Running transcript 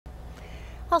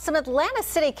Well, some Atlanta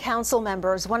City Council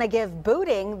members want to give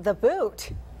booting the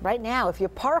boot. Right now, if you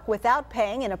park without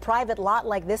paying in a private lot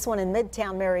like this one in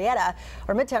Midtown Marietta,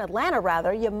 or Midtown Atlanta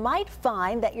rather, you might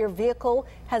find that your vehicle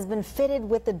has been fitted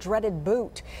with the dreaded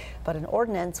boot. But an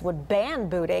ordinance would ban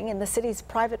booting in the city's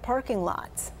private parking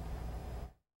lots.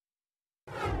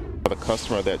 The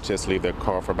customer that just leave their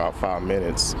car for about 5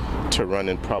 minutes to run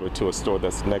in probably to a store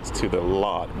that's next to the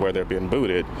lot where they're being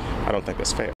booted, I don't think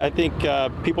that's fair. I think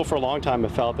people for a long time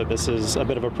have felt that this is a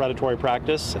bit of a predatory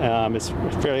practice. It's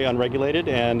fairly unregulated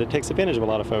and it takes advantage of a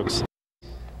lot of folks.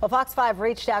 Well, Fox 5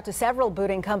 reached out to several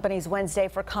booting companies Wednesday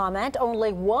for comment.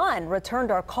 Only one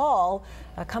returned our call.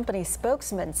 A company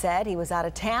spokesman said he was out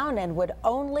of town and would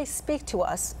only speak to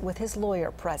us with his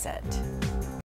lawyer present.